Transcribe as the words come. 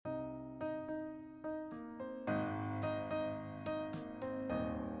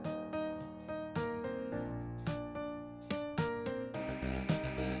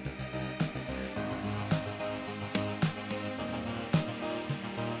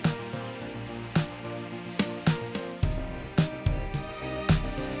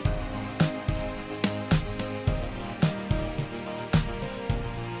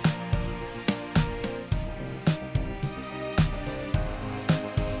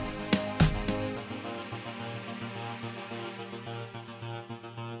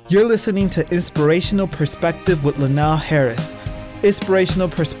You're listening to Inspirational Perspective with Linnell Harris. Inspirational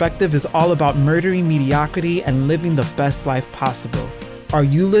Perspective is all about murdering mediocrity and living the best life possible. Are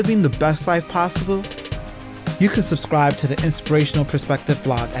you living the best life possible? You can subscribe to the Inspirational Perspective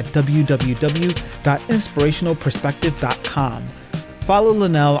blog at www.inspirationalperspective.com. Follow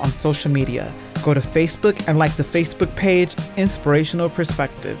Linnell on social media. Go to Facebook and like the Facebook page, Inspirational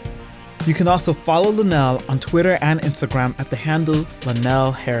Perspective. You can also follow Linnell on Twitter and Instagram at the handle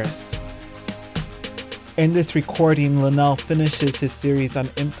Linnell Harris. In this recording, Linnell finishes his series on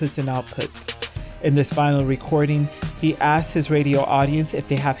inputs and outputs. In this final recording, he asks his radio audience if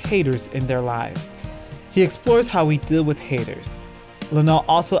they have haters in their lives. He explores how we deal with haters. Linnell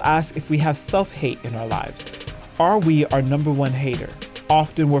also asks if we have self-hate in our lives. Are we our number one hater?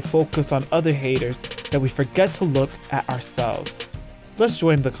 Often we're focused on other haters that we forget to look at ourselves. Let's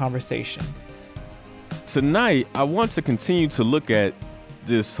join the conversation. Tonight, I want to continue to look at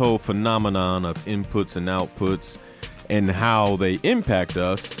this whole phenomenon of inputs and outputs and how they impact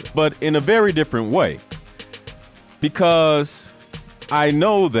us, but in a very different way. Because I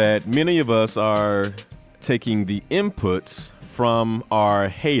know that many of us are taking the inputs from our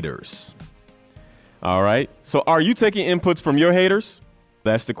haters. All right. So are you taking inputs from your haters?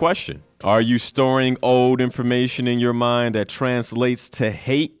 That's the question. Are you storing old information in your mind that translates to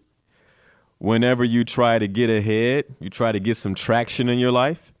hate whenever you try to get ahead, you try to get some traction in your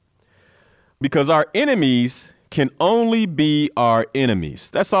life? Because our enemies can only be our enemies.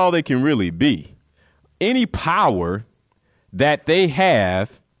 That's all they can really be. Any power that they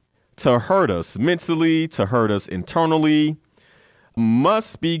have to hurt us mentally, to hurt us internally,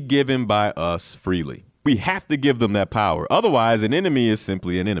 must be given by us freely. We have to give them that power. Otherwise, an enemy is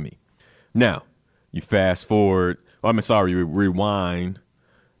simply an enemy. Now, you fast forward, rewind,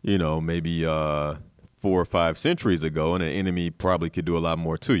 maybe 4 or 5 centuries ago, and an enemy probably could do a lot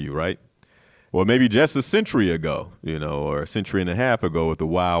more to you, right? Or maybe just a century ago, or a century and a half ago with the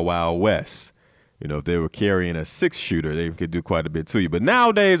Wild Wild West. If they were carrying a 6-shooter, they could do quite a bit to you. But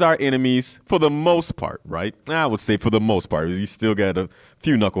nowadays, our enemies, for the most part, right? I would say for the most part, you still got a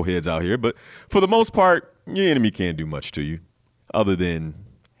few knuckleheads out here. But for the most part, your enemy can't do much to you other than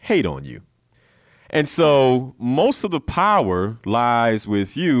hate on you. And so most of the power lies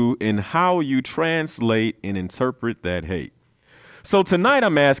with you in how you translate and interpret that hate. So tonight,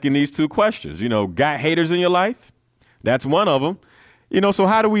 I'm asking these 2 questions. Got haters in your life? That's one of them. So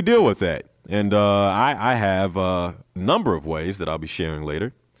how do we deal with that? And I have a number of ways that I'll be sharing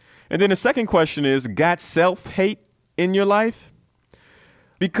later. And then the second question is, got self-hate in your life?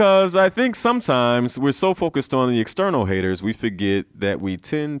 Because I think sometimes we're so focused on the external haters, we forget that we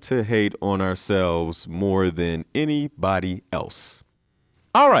tend to hate on ourselves more than anybody else.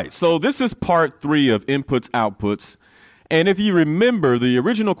 All right, so this is part 3 of inputs, outputs. And if you remember, the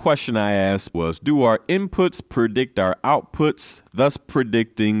original question I asked was, do our inputs predict our outputs, thus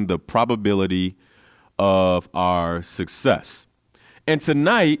predicting the probability of our success? And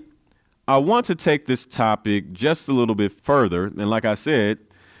tonight, I want to take this topic just a little bit further, and like I said,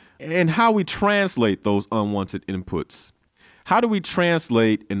 and how we translate those unwanted inputs. How do we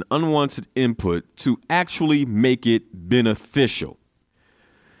translate an unwanted input to actually make it beneficial?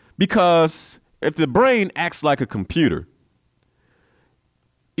 Because if the brain acts like a computer,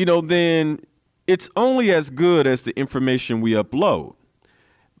 then it's only as good as the information we upload.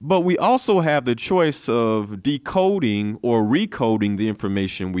 But we also have the choice of decoding or recoding the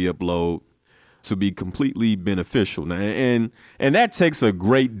information we upload to be completely beneficial. Now, and that takes a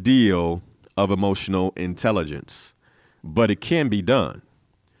great deal of emotional intelligence, but it can be done.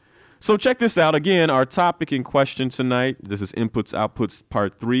 So check this out. Again, our topic in question tonight, this is Inputs, Outputs,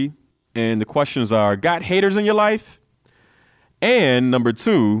 Part 3. And the questions are, got haters in your life? And number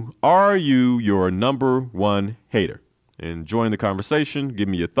 2, are you your number one hater? And join the conversation. Give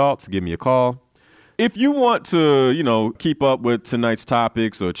me your thoughts. Give me a call. If you want to, keep up with tonight's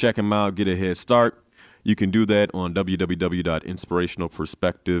topics or check them out, get a head start, you can do that on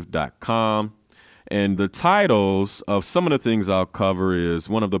www.inspirationalperspective.com. And the titles of some of the things I'll cover is,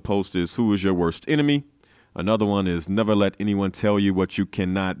 one of the posts is, who is your worst enemy? Another one is, never let anyone tell you what you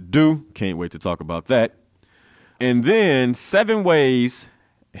cannot do. Can't wait to talk about that. And then 7 ways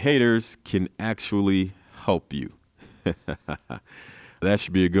haters can actually help you. That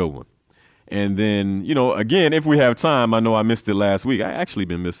should be a good one. And then, again, if we have time, I know I missed it last week. I actually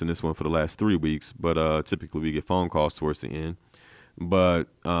been missing this one for the last 3 weeks, but typically we get phone calls towards the end. But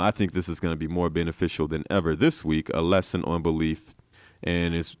I think this is going to be more beneficial than ever this week, a lesson on belief.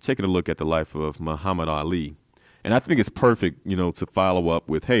 And it's taking a look at the life of Muhammad Ali. And I think it's perfect, to follow up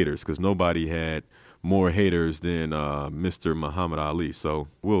with haters, because nobody had more haters than Mr. Muhammad Ali. So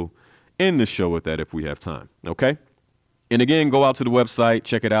we'll end the show with that if we have time. Okay. And again, go out to the website,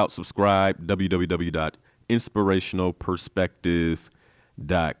 check it out, subscribe,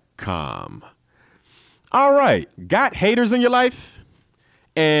 www.inspirationalperspective.com. All right. Got haters in your life?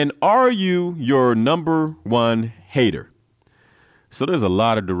 And are you your number one hater? So there's a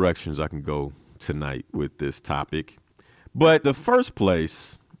lot of directions I can go tonight with this topic. But the first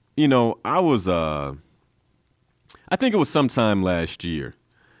place, I think it was sometime last year.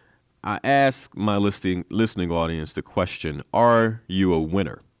 I asked my listening audience the question, are you a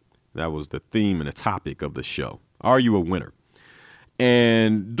winner? That was the theme and the topic of the show. Are you a winner?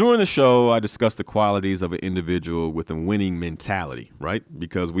 And during the show, I discussed the qualities of an individual with a winning mentality, right?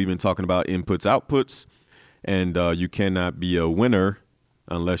 Because we've been talking about inputs, outputs, and you cannot be a winner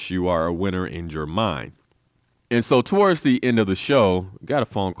unless you are a winner in your mind. And so towards the end of the show, got a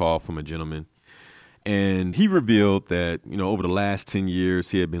phone call from a gentleman. And he revealed that, over the last 10 years,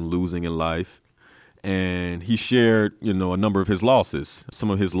 he had been losing in life. And he shared, a number of his losses. Some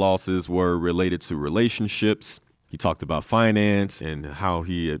of his losses were related to relationships. He talked about finance and how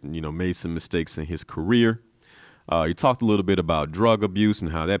he had, made some mistakes in his career. He talked a little bit about drug abuse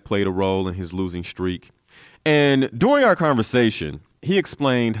and how that played a role in his losing streak. And during our conversation, he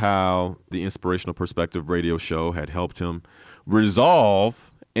explained how the Inspirational Perspective radio show had helped him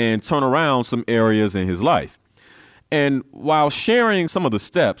resolve and turn around some areas in his life. And while sharing some of the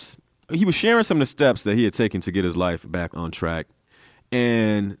steps, he was sharing some of the steps that he had taken to get his life back on track.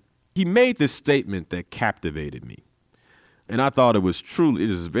 And he made this statement that captivated me. And I thought it was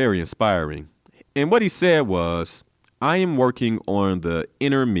very inspiring. And what he said was, I am working on the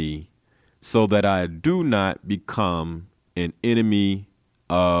inner me so that I do not become an enemy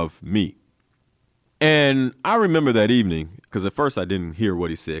of me. And I remember that evening, because at first I didn't hear what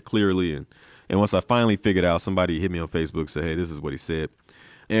he said clearly. And once I finally figured out, somebody hit me on Facebook, said, hey, this is what he said.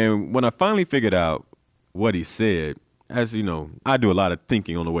 And when I finally figured out what he said, as you know, I do a lot of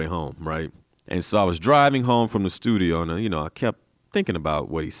thinking on the way home, right? And so I was driving home from the studio and, I kept thinking about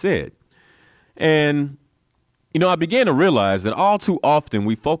what he said. And, I began to realize that all too often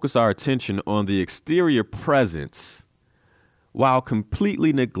we focus our attention on the exterior presence while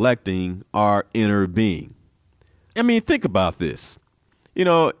completely neglecting our inner being. I mean, think about this.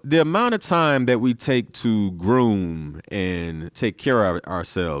 The amount of time that we take to groom and take care of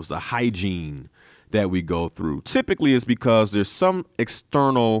ourselves, the hygiene that we go through, typically is because there's some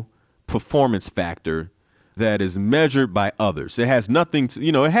external performance factor that is measured by others. It has nothing to,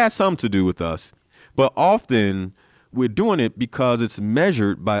 it has some to do with us, but often we're doing it because it's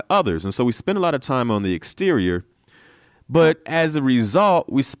measured by others. And so we spend a lot of time on the exterior. But as a result,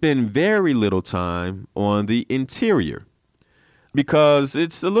 we spend very little time on the interior because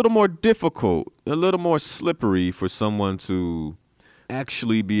it's a little more difficult, a little more slippery for someone to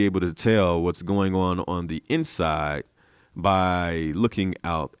actually be able to tell what's going on the inside by looking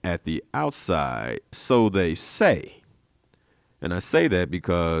out at the outside. So they say. And I say that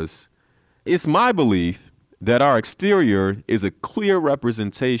because it's my belief that our exterior is a clear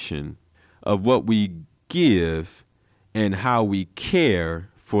representation of what we give and how we care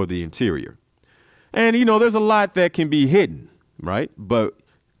for the interior. And, there's a lot that can be hidden, right? But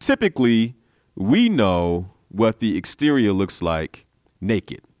typically, we know what the exterior looks like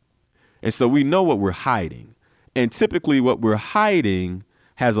naked. And so we know what we're hiding. And typically what we're hiding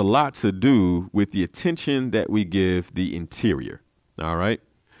has a lot to do with the attention that we give the interior. All right?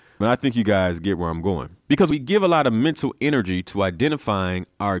 But I think you guys get where I'm going. Because we give a lot of mental energy to identifying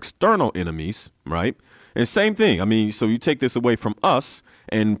our external enemies, right? And same thing. So you take this away from us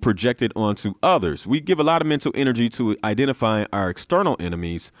and project it onto others. We give a lot of mental energy to identifying our external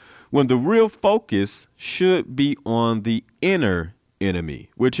enemies when the real focus should be on the inner enemy,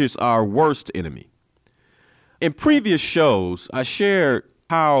 which is our worst enemy. In previous shows, I shared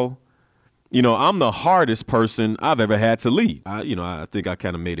how, I'm the hardest person I've ever had to lead. I think I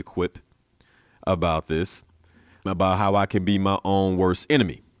kind of made a quip about this, about how I can be my own worst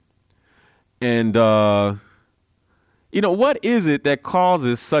enemy. And, what is it that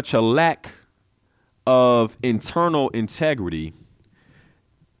causes such a lack of internal integrity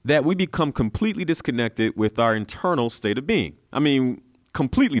that we become completely disconnected with our internal state of being?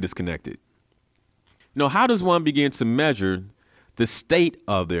 Completely disconnected. How does one begin to measure the state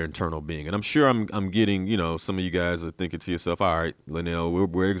of their internal being? And I'm sure I'm getting, some of you guys are thinking to yourself, all right, Linnell,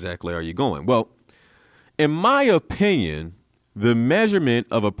 where exactly are you going? Well, in my opinion, the measurement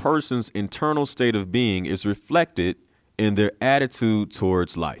of a person's internal state of being is reflected in their attitude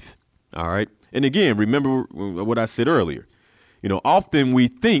towards life. All right. And again, remember what I said earlier. Often we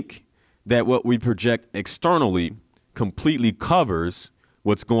think that what we project externally completely covers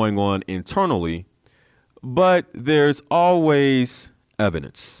what's going on internally, but there's always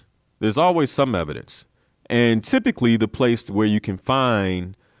evidence. There's always some evidence. And typically the place where you can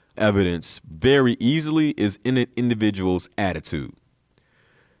find evidence very easily is in an individual's attitude.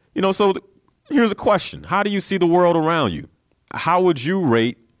 So here's a question. How do you see the world around you? How would you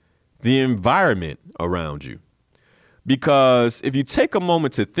rate the environment around you? Because if you take a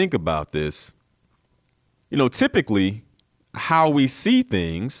moment to think about this, typically how we see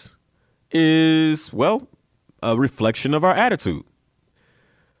things is, a reflection of our attitude.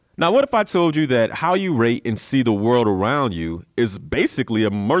 Now, what if I told you that how you rate and see the world around you is basically a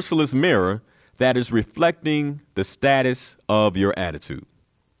merciless mirror that is reflecting the status of your attitude?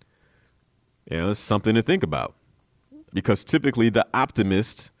 It's something to think about, because typically the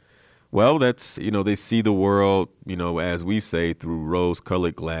optimist, that's, they see the world, as we say, through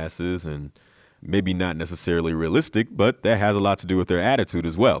rose-colored glasses, and maybe not necessarily realistic, but that has a lot to do with their attitude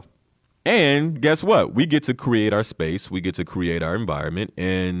as well. And guess what? We get to create our space. We get to create our environment.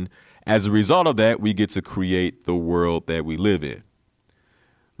 And as a result of that, we get to create the world that we live in.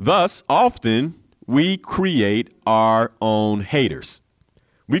 Thus, often we create our own haters.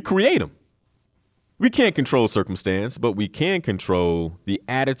 We create them. We can't control circumstance, but we can control the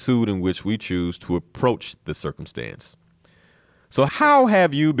attitude in which we choose to approach the circumstance. So how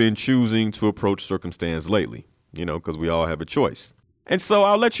have you been choosing to approach circumstance lately? Because we all have a choice. And so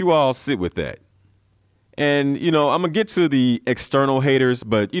I'll let you all sit with that. And, I'm going to get to the external haters,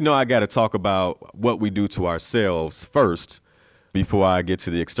 but, I got to talk about what we do to ourselves first before I get to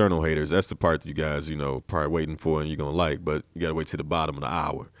the external haters. That's the part that you guys, probably waiting for and you're going to like, but you got to wait to the bottom of the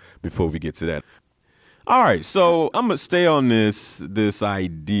hour before we get to that. All right. So I'm going to stay on this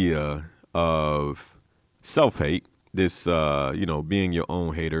idea of self-hate, this, being your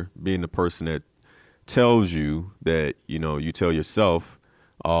own hater, being the person that tells you that, you tell yourself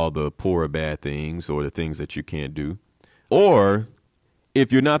all the poor or bad things or the things that you can't do. Or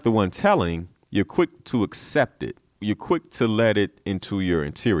if you're not the one telling, you're quick to accept it. You're quick to let it into your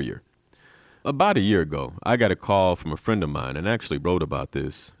interior. About a year ago, I got a call from a friend of mine and actually wrote about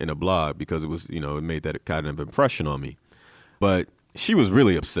this in a blog because it was, it made that kind of impression on me. But she was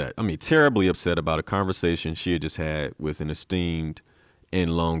really upset. Terribly upset about a conversation she had just had with an esteemed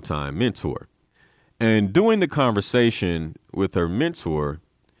and longtime mentor. And during the conversation with her mentor,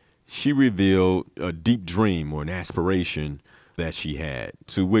 she revealed a deep dream or an aspiration that she had,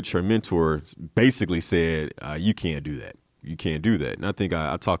 to which her mentor basically said, you can't do that. You can't do that. And I think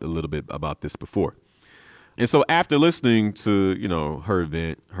I talked a little bit about this before. And so after listening to, her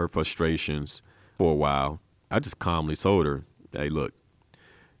vent, her frustrations for a while, I just calmly told her, hey, look,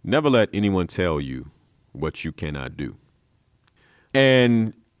 never let anyone tell you what you cannot do.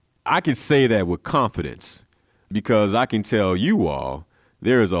 And I can say that with confidence because I can tell you all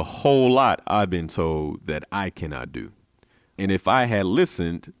there is a whole lot I've been told that I cannot do. And if I had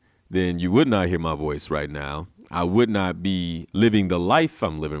listened, then you would not hear my voice right now. I would not be living the life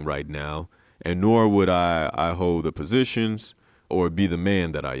I'm living right now, and nor would I hold the positions or be the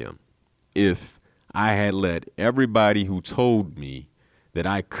man that I am if I had let everybody who told me that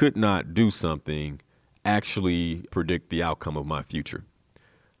I could not do something actually predict the outcome of my future.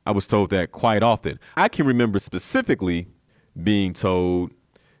 I was told that quite often. I can remember specifically being told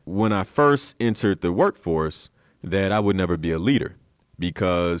when I first entered the workforce that I would never be a leader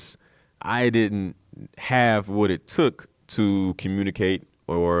because I didn't have what it took to communicate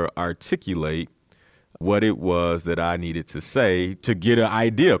or articulate what it was that I needed to say to get an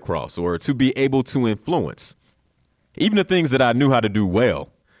idea across or to be able to influence. Even the things that I knew how to do well,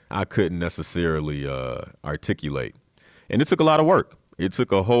 I couldn't necessarily articulate. And it took a lot of work. It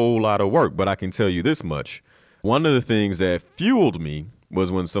took a whole lot of work, but I can tell you this much. One of the things that fueled me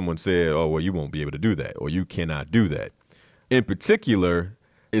was when someone said, oh, well, you won't be able to do that or you cannot do that. In particular,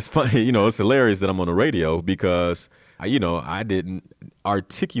 it's funny, it's hilarious that I'm on the radio because, I didn't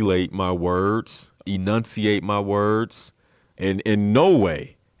articulate my words, enunciate my words, and in no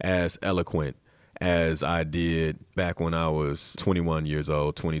way as eloquent as I did back when I was 21 years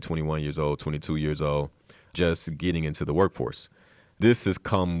old, 21 years old, 22 years old, just getting into the workforce. This has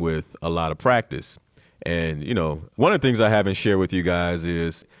come with a lot of practice. And, one of the things I haven't shared with you guys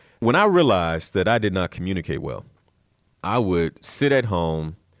is when I realized that I did not communicate well, I would sit at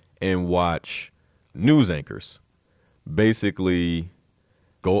home and watch news anchors basically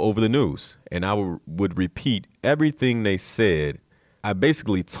go over the news. And I would repeat everything they said. I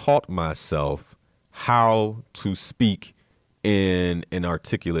basically taught myself how to speak in an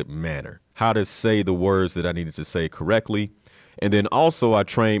articulate manner, how to say the words that I needed to say correctly. And then also I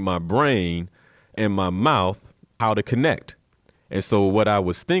trained my brain and my mouth how to connect. And so what I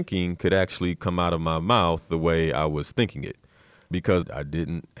was thinking could actually come out of my mouth the way I was thinking it, because I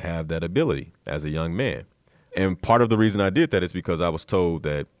didn't have that ability as a young man. And part of the reason I did that is because I was told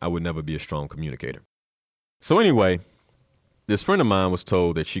that I would never be a strong communicator. So anyway, this friend of mine was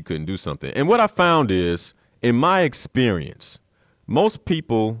told that she couldn't do something. And what I found is, in my experience, most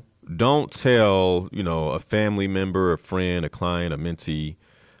people don't tell, a family member, a friend, a client, a mentee,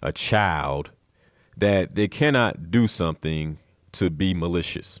 a child that they cannot do something to be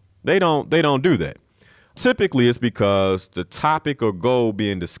malicious. They don't do that. Typically, it's because the topic or goal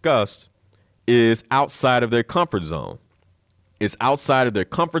being discussed is outside of their comfort zone. It's outside of their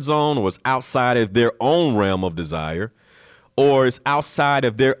comfort zone, or it's outside of their own realm of desire, or it's outside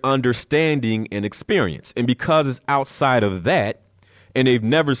of their understanding and experience. And because it's outside of that, and they've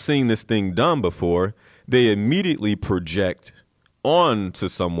never seen this thing done before, they immediately project on to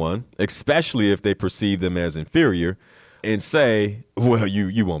someone, especially if they perceive them as inferior, and say, well,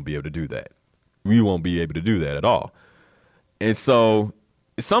 you won't be able to do that. You won't be able to do that at all. And so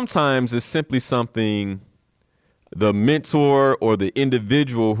sometimes it's simply something the mentor or the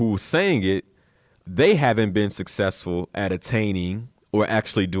individual who's saying it, they haven't been successful at attaining or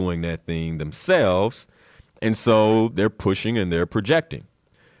actually doing that thing themselves. And so they're pushing and they're projecting.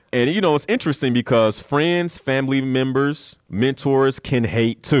 And, it's interesting because friends, family members, mentors can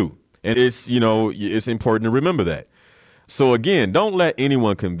hate too. And it's important to remember that. So again, don't let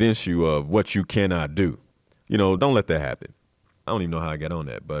anyone convince you of what you cannot do. Don't let that happen. I don't even know how I got on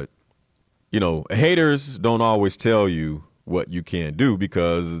that, but haters don't always tell you what you can't do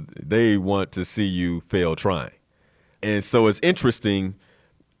because they want to see you fail trying. And so it's interesting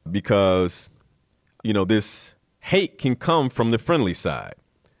because, this hate can come from the friendly side,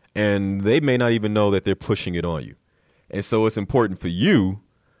 and they may not even know that they're pushing it on you. And so it's important for you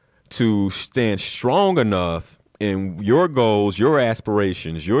to stand strong enough in your goals, your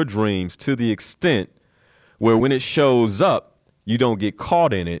aspirations, your dreams, to the extent where when it shows up, you don't get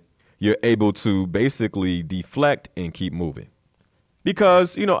caught in it. You're able to basically deflect and keep moving.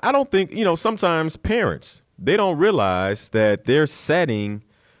 Because, I don't think, sometimes parents, they don't realize that they're setting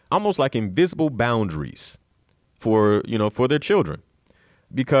almost like invisible boundaries for their children.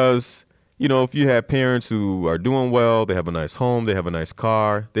 Because, if you have parents who are doing well, they have a nice home, they have a nice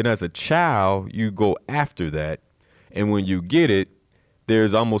car, then as a child, you go after that. And when you get it,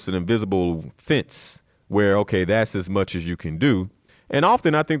 there's almost an invisible fence where, okay, that's as much as you can do. And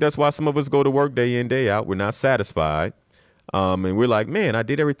often I think that's why some of us go to work day in, day out. We're not satisfied. And we're like, man, I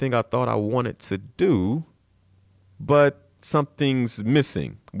did everything I thought I wanted to do, but something's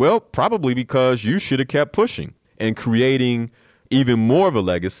missing. Well, probably because you should have kept pushing and creating even more of a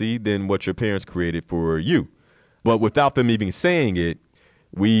legacy than what your parents created for you. But without them even saying it,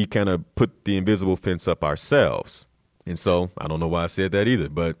 we kind of put the invisible fence up ourselves. And so I don't know why I said that either,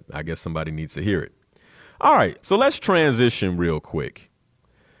 but I guess somebody needs to hear it. All right, so let's transition real quick.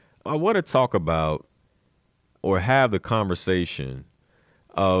 I want to talk about or have the conversation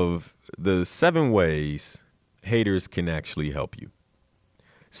of the 7 ways haters can actually help you.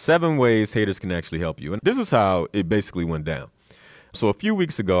 7 ways haters can actually help you. And this is how it basically went down. So a few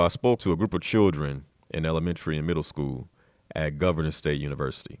weeks ago, I spoke to a group of children in elementary and middle school at Governor State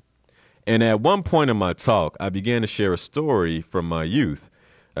University. And at one point in my talk, I began to share a story from my youth.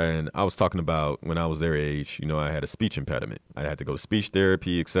 And I was talking about when I was their age, I had a speech impediment. I had to go to speech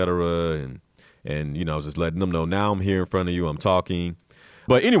therapy, et cetera. And I was just letting them know, now I'm here in front of you, I'm talking.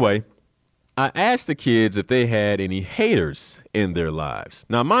 But anyway, I asked the kids if they had any haters in their lives.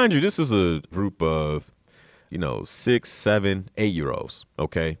 Now, mind you, this is a group of, 6, 7, 8-year-olds,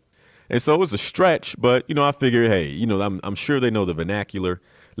 okay? And so it was a stretch, but, I figured, hey, I'm sure they know the vernacular.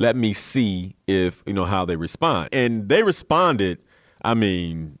 Let me see if, how they respond. And they responded. I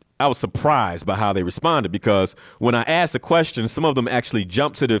was surprised by how they responded because when I asked the question, some of them actually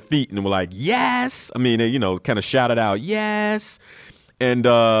jumped to their feet and were like, yes. They, kind of shouted out, yes. And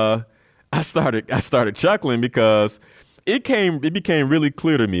I started chuckling because it became really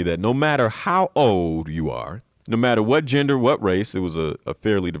clear to me that no matter how old you are, no matter what gender, what race, it was a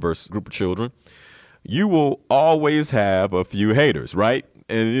fairly diverse group of children, you will always have a few haters, right?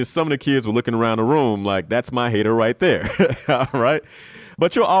 And some of the kids were looking around the room like, that's my hater right there. All right.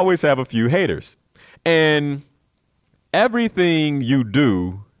 But you'll always have a few haters. And everything you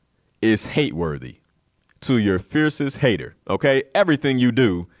do is hate-worthy to your fiercest hater. OK, everything you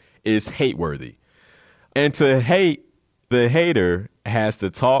do is hate-worthy. And to hate, the hater has to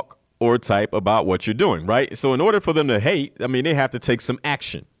talk or type about what you're doing. Right. So in order for them to hate, they have to take some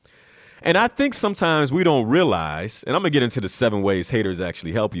action. And I think sometimes we don't realize, and I'm going to get into the 7 ways haters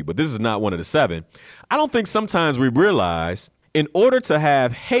actually help you, but this is not one of the 7. I don't think sometimes we realize in order to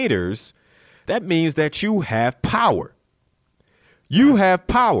have haters, that means that you have power. You have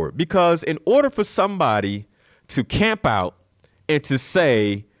power because in order for somebody to camp out and to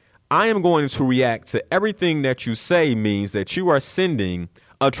say, I am going to react to everything that you say means that you are sending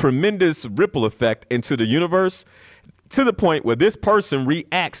a tremendous ripple effect into the universe to the point where this person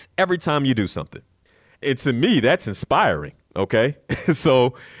reacts every time you do something. And to me, that's inspiring. OK,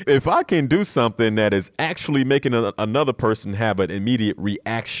 so if I can do something that is actually making another person have an immediate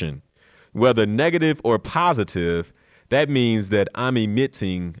reaction, whether negative or positive, that means that I'm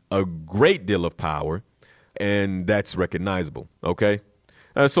emitting a great deal of power, and that's recognizable. OK,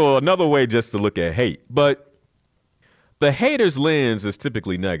 so another way just to look at hate. But the hater's lens is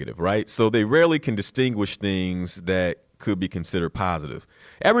typically negative, right? So they rarely can distinguish things that could be considered positive.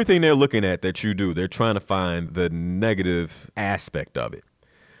 Everything they're looking at that you do, they're trying to find the negative aspect of it.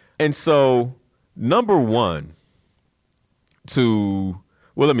 And so, number one,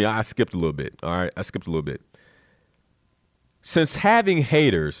 I skipped a little bit. All right, I skipped a little bit. Since having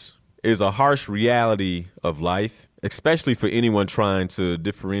haters is a harsh reality of life, especially for anyone trying to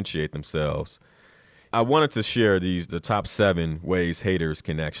differentiate themselves, I wanted to share the top 7 ways haters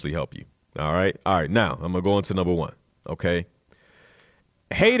can actually help you. All right. Now I'm going to go into number 1. OK.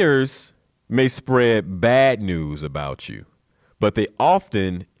 Haters may spread bad news about you, but they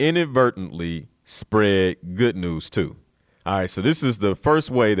often inadvertently spread good news too. All right. So this is the first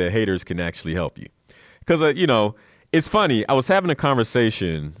way that haters can actually help you. Because, it's funny. I was having a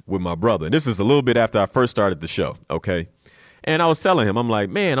conversation with my brother. And this is a little bit after I first started the show. OK. And I was telling him, I'm like,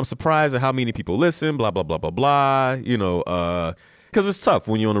 man, I'm surprised at how many people listen, blah, blah, blah, blah, blah. Because it's tough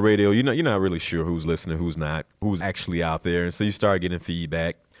when you're on the radio. You're not really sure who's listening, who's not, who's actually out there. And so you start getting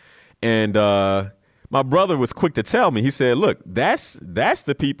feedback. And my brother was quick to tell me, he said, look, that's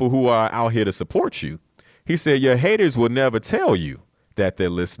the people who are out here to support you. He said, your haters will never tell you that they're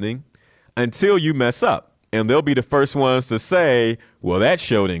listening until you mess up. And they'll be the first ones to say, well, that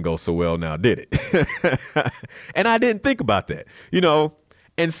show didn't go so well now, did it? And I didn't think about that,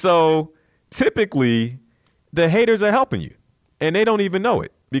 And so typically the haters are helping you. And they don't even know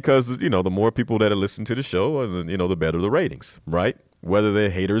it because, the more people that are listening to the show, the better the ratings, right? Whether they're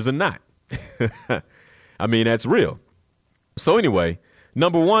haters or not. I mean, that's real. So anyway,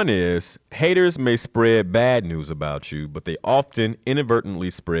 number 1 is haters may spread bad news about you, but they often inadvertently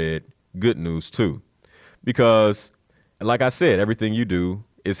spread good news too. Because, like I said, everything you do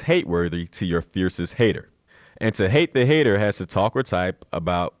is hate-worthy to your fiercest hater. And to hate the hater has to talk or type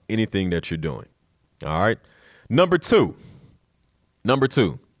about anything that you're doing. All right? Number two,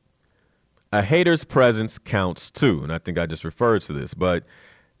 a hater's presence counts too. And I think I just referred to this. But,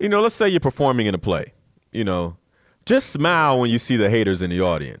 let's say you're performing in a play. Just smile when you see the haters in the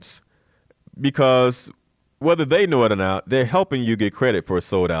audience. Because whether they know it or not, they're helping you get credit for a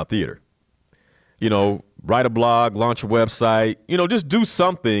sold-out theater. Write a blog, launch a website, just do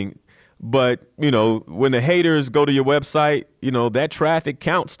something. But, when the haters go to your website, that traffic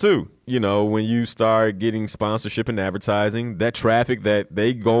counts too. When you start getting sponsorship and advertising, that traffic that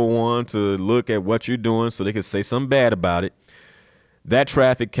they go on to look at what you're doing so they can say something bad about it, that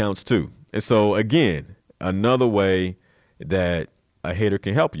traffic counts too. And so, again, another way that a hater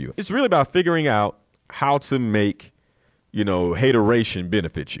can help you. It's really about figuring out how to make, hateration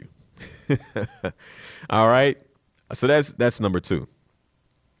benefit you. All right. So that's number 2.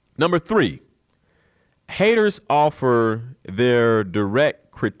 Number 3, haters offer their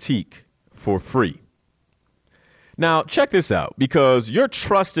direct critique for free. Now, check this out, because your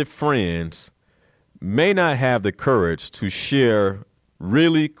trusted friends may not have the courage to share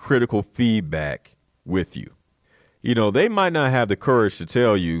really critical feedback with you. They might not have the courage to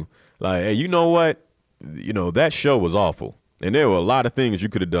tell you, like, hey, you know what? That show was awful. And there were a lot of things you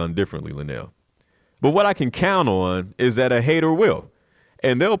could have done differently, Linnell. But what I can count on is that a hater will.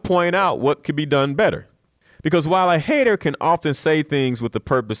 And they'll point out what could be done better. Because while a hater can often say things with the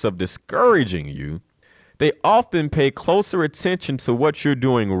purpose of discouraging you, they often pay closer attention to what you're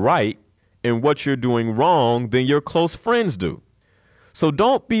doing right and what you're doing wrong than your close friends do. So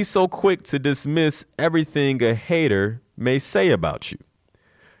don't be so quick to dismiss everything a hater may say about you.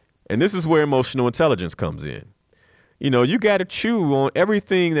 And this is where emotional intelligence comes in. You got to chew on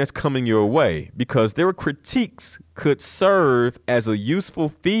everything that's coming your way because their critiques could serve as a useful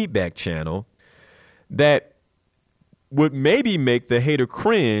feedback channel that would maybe make the hater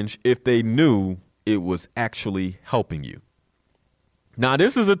cringe if they knew it was actually helping you. Now,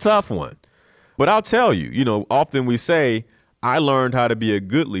 this is a tough one, but I'll tell you, often we say, I learned how to be a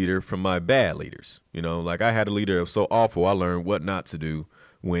good leader from my bad leaders. Like I had a leader that was so awful, I learned what not to do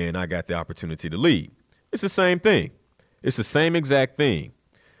when I got the opportunity to lead. It's the same thing. It's the same exact thing.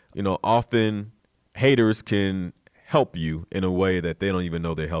 Often haters can help you in a way that they don't even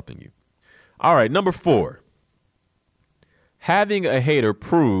know they're helping you. All right, number 4. Having a hater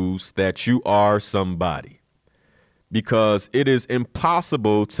proves that you are somebody, because it is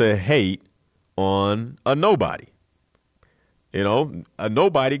impossible to hate on a nobody. A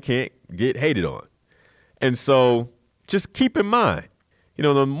nobody can't get hated on. And so just keep in mind,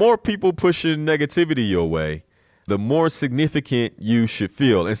 the more people pushing negativity your way, the more significant you should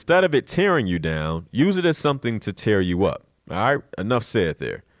feel. Instead of it tearing you down, use it as something to tear you up. All right, enough said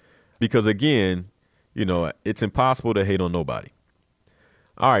there. Because again, it's impossible to hate on nobody.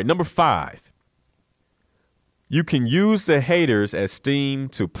 All right, number 5. You can use the haters as steam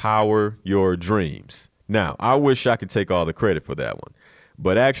to power your dreams. Now, I wish I could take all the credit for that one,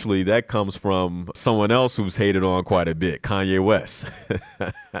 but actually that comes from someone else who's hated on quite a bit, Kanye West.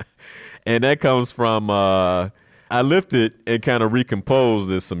 And that comes from, I lifted and kind of recomposed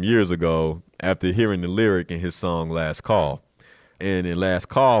this some years ago after hearing the lyric in his song Last Call. And in Last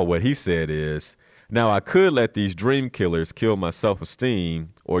Call, what he said is, now I could let these dream killers kill my self-esteem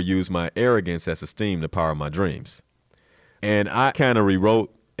or use my arrogance as a steam to power my dreams. And I kind of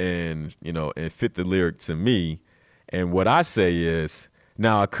rewrote and fit the lyric to me. And what I say is,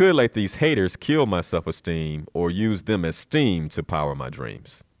 now I could let these haters kill my self-esteem or use them as steam to power my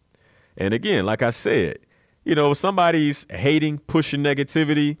dreams. And again, like I said, if somebody's hating, pushing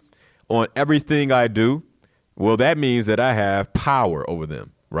negativity on everything I do, well, that means that I have power over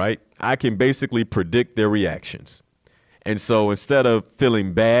them, right? I can basically predict their reactions. And so instead of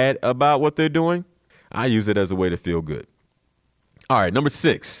feeling bad about what they're doing, I use it as a way to feel good. All right, number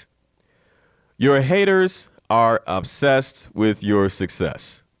 6. Your haters are obsessed with your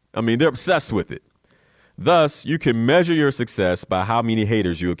success. They're obsessed with it. Thus, you can measure your success by how many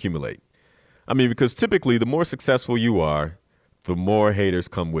haters you accumulate. Because typically the more successful you are, the more haters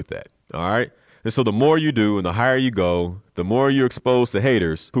come with that. All right. And so the more you do and the higher you go, the more you're exposed to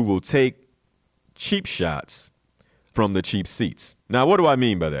haters who will take cheap shots from the cheap seats. Now, what do I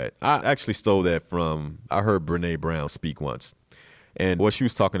mean by that? I actually stole that I heard Brené Brown speak once. And what she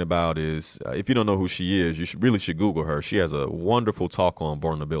was talking about is, if you don't know who she is, you really should Google her. She has a wonderful talk on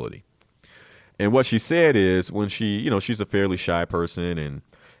vulnerability. And what she said is when she's a fairly shy person and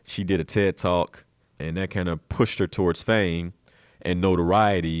she did a TED Talk and that kind of pushed her towards fame and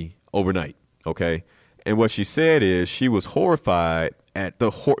notoriety overnight. OK, and what she said is she was horrified at the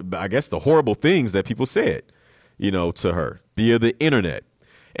horrible things that people said, to her via the internet.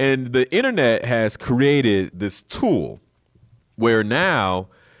 And the internet has created this tool where now,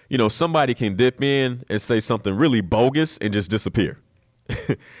 somebody can dip in and say something really bogus and just disappear.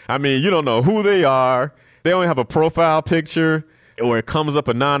 You don't know who they are. They only have a profile picture, or it comes up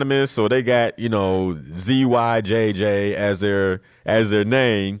anonymous, or they got, ZYJJ as their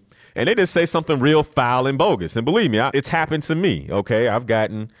name. And they just say something real foul and bogus. And believe me, it's happened to me. OK, I've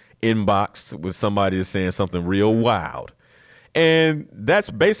gotten inboxed with somebody that's saying something real wild. And that's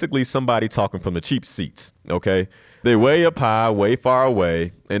basically somebody talking from the cheap seats. OK, they're way up high, way far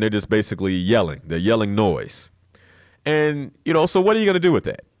away, and they're just basically yelling. They're yelling noise. And, so what are you going to do with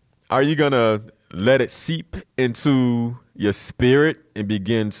that? Are you going to let it seep into your spirit and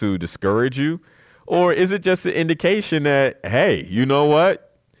begin to discourage you? Or is it just an indication that, hey, you know what?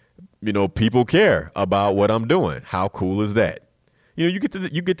 People care about what I'm doing. How cool is that? You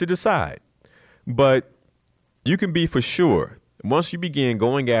get to decide. But you can be for sure, once you begin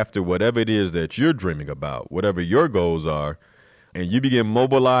going after whatever it is that you're dreaming about, whatever your goals are, and you begin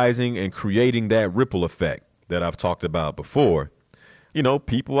mobilizing and creating that ripple effect that I've talked about before,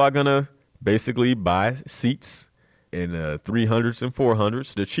 people are going to basically buy seats in 300s and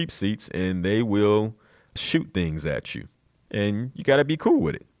 400s, the cheap seats, and they will shoot things at you. And you got to be cool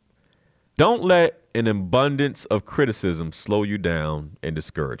with it. Don't let an abundance of criticism slow you down and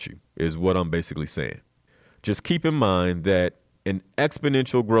discourage you, is what I'm basically saying. Just keep in mind that an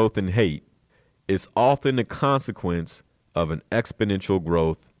exponential growth in hate is often the consequence of an exponential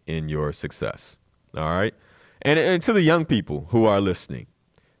growth in your success. All right. And to the young people who are listening,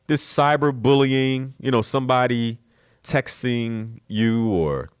 this cyberbullying, somebody texting you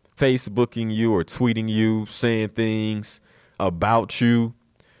or Facebooking you or tweeting you, saying things about you,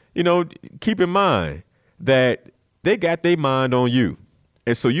 keep in mind that they got their mind on you.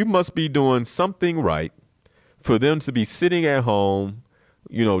 And so you must be doing something right for them to be sitting at home,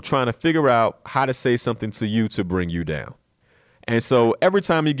 trying to figure out how to say something to you to bring you down. And so every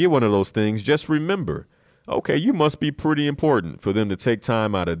time you get one of those things, just remember okay, you must be pretty important for them to take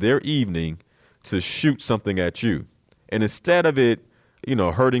time out of their evening to shoot something at you. And instead of it,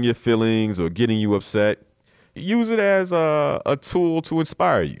 hurting your feelings or getting you upset, use it as a tool to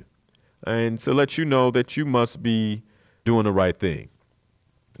inspire you and to let you know that you must be doing the right thing.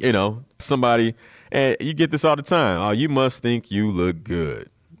 Somebody, and you get this all the time. Oh, you must think you look good.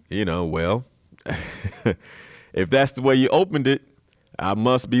 Well, if that's the way you opened it, I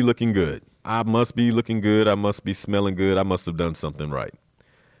must be looking good. I must be looking good. I must be smelling good. I must have done something right.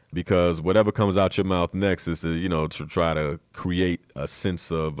 Because whatever comes out your mouth next is to try to create a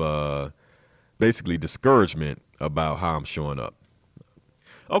sense of basically discouragement about how I'm showing up.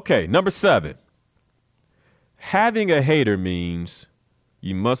 Okay, number 7. Having a hater means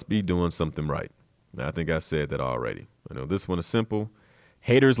you must be doing something right. Now, I think I said that already. This one is simple.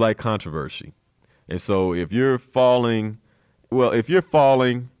 Haters like controversy. And so if you're failing, if you're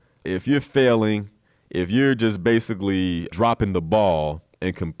just basically dropping the ball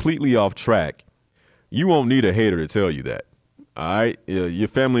and completely off track, you won't need a hater to tell you that. All right. Your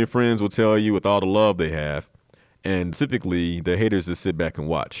family and friends will tell you with all the love they have. And typically the haters just sit back and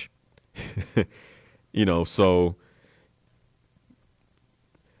watch. So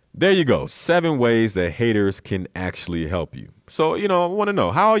there you go. 7 ways that haters can actually help you. So, I want to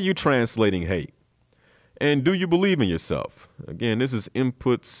know, how are you translating hate? And do you believe in yourself? Again, this is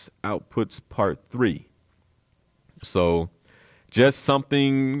Inputs, Outputs Part 3. So just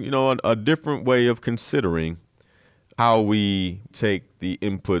something, a different way of considering how we take the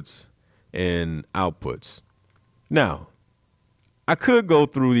inputs and outputs. Now, I could go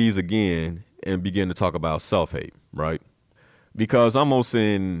through these again and begin to talk about self-hate, right? Because almost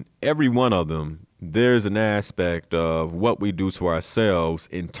in every one of them, there's an aspect of what we do to ourselves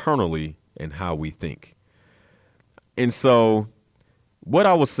internally and how we think. And so what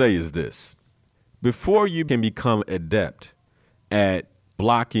I will say is this: before you can become adept at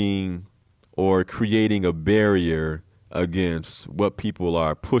blocking or creating a barrier against what people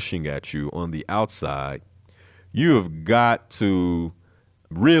are pushing at you on the outside, you have got to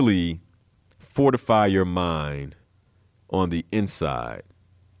really fortify your mind on the inside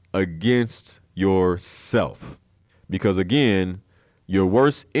against yourself. Because again, your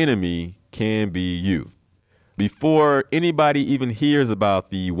worst enemy can be you. Before anybody even hears about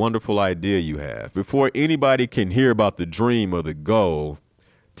the wonderful idea you have, before anybody can hear about the dream or the goal,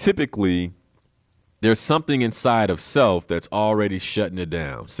 typically there's something inside of self that's already shutting it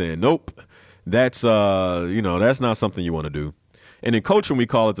down, saying, nope, that's not something you want to do. And in coaching, we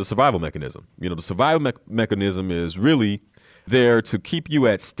call it the survival mechanism. The survival mechanism is really there to keep you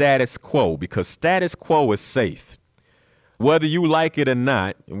at status quo, because status quo is safe. Whether you like it or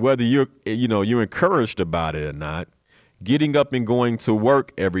not, whether you're encouraged about it or not, getting up and going to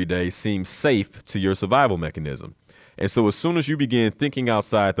work every day seems safe to your survival mechanism. And so as soon as you begin thinking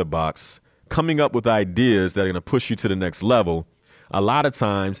outside the box, coming up with ideas that are going to push you to the next level, a lot of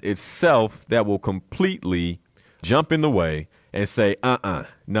times it's self that will completely jump in the way and say,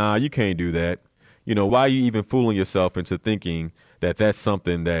 nah, you can't do that. Why are you even fooling yourself into thinking that that's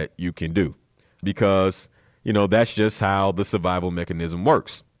something that you can do? Because that's just how the survival mechanism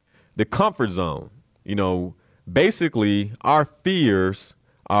works. The comfort zone, basically our fears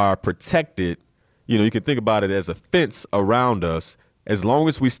are protected. You can think about it as a fence around us as long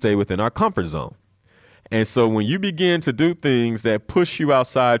as we stay within our comfort zone. And so when you begin to do things that push you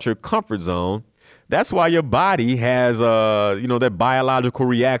outside your comfort zone, that's why your body has, that biological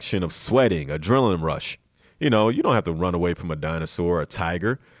reaction of sweating, adrenaline rush. You don't have to run away from a dinosaur or a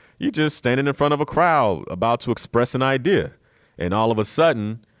tiger. You're just standing in front of a crowd about to express an idea. And all of a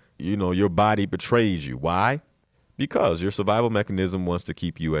sudden, your body betrays you. Why? Because your survival mechanism wants to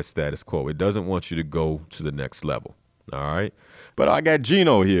keep you at status quo. It doesn't want you to go to the next level. All right. But I got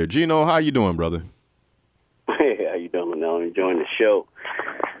Gino here. Gino, how you doing, brother? Hey, how you doing, Manel? I'm enjoying the show.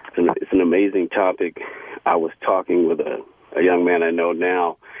 It's an amazing topic. I was talking with a young man I know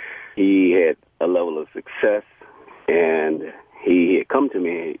now. He had a level of success, and he had come to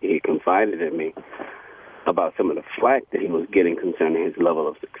me. He confided in me about some of the flack that he was getting concerning his level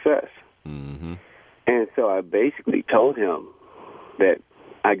of success. Mm-hmm. And so I basically told him that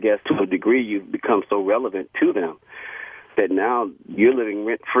I guess to a degree you've become so relevant to them that now you're living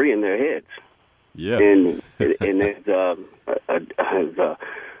rent-free in their heads. Yeah. And as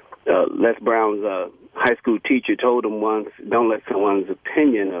Les Brown's high school teacher told him once, don't let someone's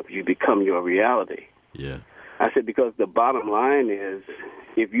opinion of you become your reality. Yeah. I said, because the bottom line is,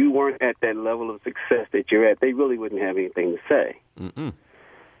 if you weren't at that level of success that you're at, they really wouldn't have anything to say. Mm-mm.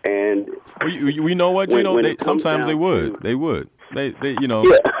 And we know what, sometimes they would. They would. They Yeah,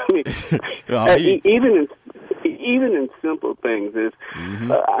 I Even in simple things,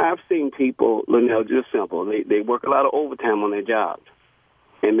 I've seen people, Linnell, just simple. They work a lot of overtime on their jobs,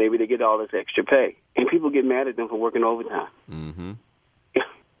 and maybe they get all this extra pay, and people get mad at them for working overtime. Mm-hmm.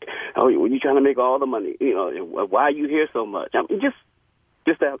 Oh, when you're trying to make all the money, why are you here so much? I mean,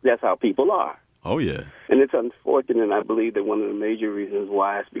 that's how people are. Oh, yeah. And it's unfortunate, and I believe that one of the major reasons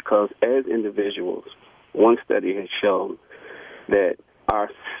why is because as individuals, one study has shown that our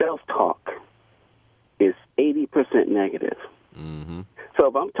self-talk is 80% negative. Mm-hmm. So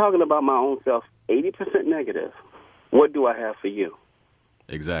if I'm talking about my own self, 80% negative, what do I have for you?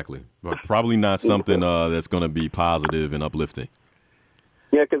 Exactly. But probably not something that's going to be positive and uplifting.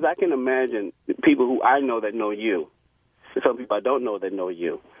 Yeah, because I can imagine people who I know that know you, some people I don't know that know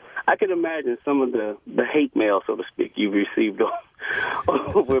you. I can imagine some of the hate mail, so to speak, you've received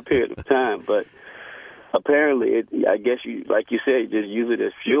over a period of time. But apparently, I guess you, like you said, just use it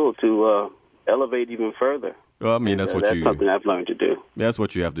as fuel to elevate even further. Well, I mean, that's something I've learned to do. That's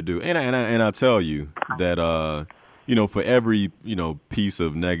what you have to do. And I tell you that, for every, piece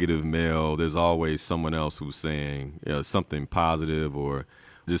of negative mail, there's always someone else who's saying something positive or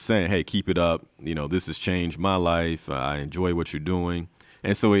just saying, hey, keep it up. This has changed my life. I enjoy what you're doing.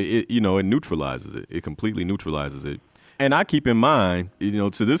 And so it neutralizes it. It completely neutralizes it. And I keep in mind,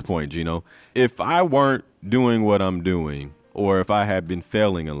 to this point, Gino, if I weren't doing what I'm doing or if I had been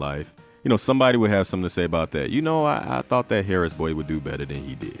failing in life, somebody would have something to say about that. I thought that Harris boy would do better than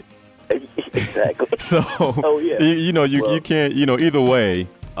he did. Exactly. So, yeah. You can't, either way,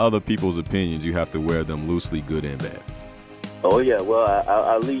 other people's opinions, you have to wear them loosely, good and bad. Oh, yeah. Well,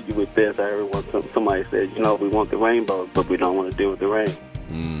 I'll lead you with this. I heard somebody said, we want the rainbow, but we don't want to deal with the rain.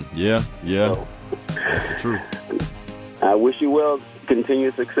 Yeah. So, that's the truth. I wish you well.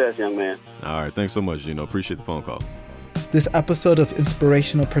 Continued success, young man. All right. Thanks so much, Gino. Appreciate the phone call. This episode of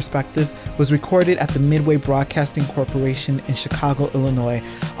Inspirational Perspective was recorded at the Midway Broadcasting Corporation in Chicago, Illinois,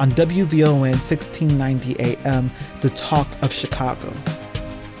 on WVON 1690 AM, The Talk of Chicago.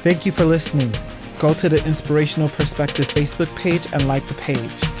 Thank you for listening. Go to the Inspirational Perspective Facebook page and like the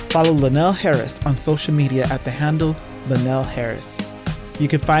page. Follow Linnell Harris on social media at the handle Linnell Harris. You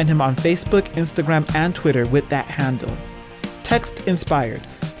can find him on Facebook, Instagram, and Twitter with that handle. Text INSPIRED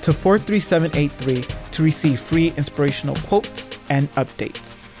to 43783 to receive free inspirational quotes and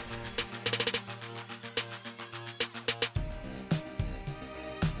updates.